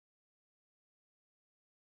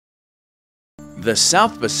The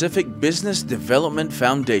South Pacific Business Development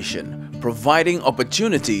Foundation, providing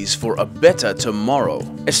opportunities for a better tomorrow.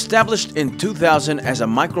 Established in 2000 as a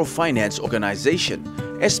microfinance organization,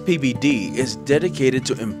 SPBD is dedicated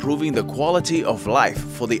to improving the quality of life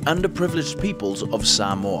for the underprivileged peoples of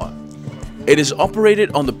Samoa. It is operated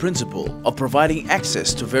on the principle of providing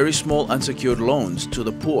access to very small unsecured loans to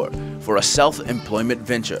the poor for a self-employment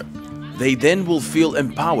venture. They then will feel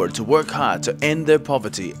empowered to work hard to end their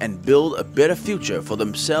poverty and build a better future for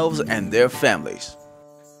themselves and their families.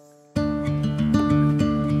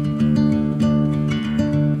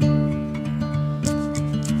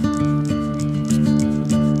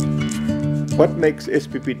 What makes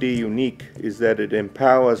SPBD unique is that it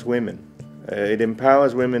empowers women. It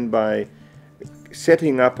empowers women by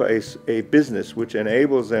setting up a business which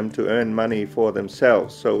enables them to earn money for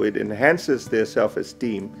themselves. So it enhances their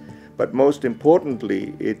self-esteem. But most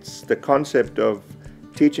importantly, it's the concept of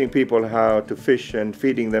teaching people how to fish and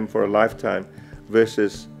feeding them for a lifetime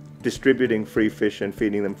versus distributing free fish and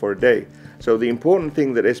feeding them for a day. So the important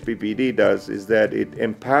thing that SPBD does is that it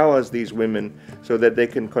empowers these women so that they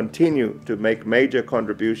can continue to make major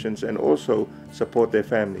contributions and also support their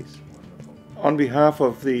families. On behalf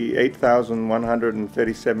of the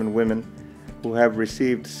 8,137 women who have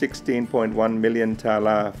received 16.1 million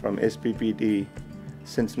tala from SPBD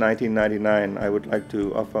since 1999, I would like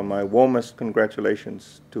to offer my warmest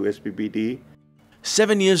congratulations to SPBD.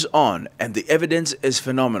 7 years on, and the evidence is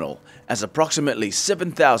phenomenal, as approximately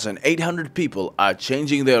 7,800 people are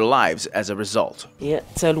changing their lives as a result.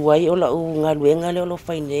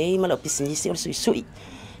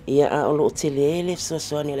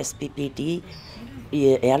 SPBD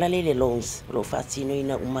ela lele loans lo fatino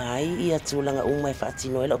ina umai ia tulanga umai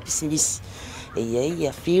fatino ela business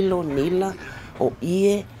ia filo nila o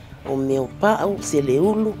ie o meu pa au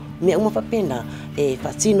seleulu me uma papena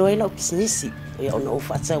fatino ela business ia ona o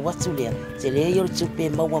fatsa watulia tele yo tupe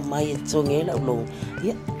mawa mai tongela lo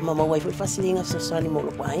ia mama wai foi fasilinga sosani mo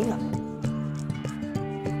lo painga.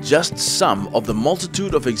 Just some of the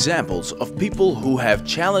multitude of examples of people who have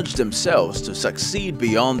challenged themselves to succeed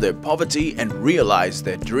beyond their poverty and realize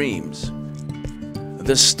their dreams.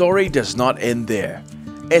 The story does not end there.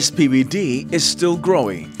 SPBD is still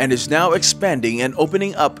growing and is now expanding and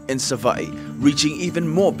opening up in Savai'i, reaching even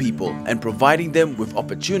more people and providing them with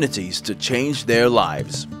opportunities to change their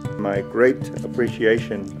lives. My great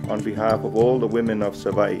appreciation on behalf of all the women of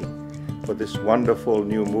Savai'i for this wonderful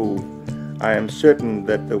new move. I am certain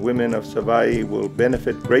that the women of Savai'i will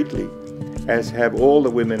benefit greatly, as have all the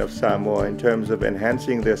women of Samoa, in terms of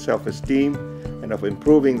enhancing their self-esteem and of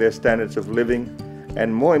improving their standards of living,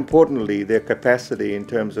 and more importantly, their capacity in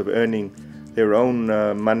terms of earning their own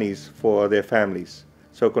monies for their families.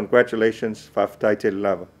 So congratulations, Faftai Te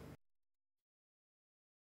Lava.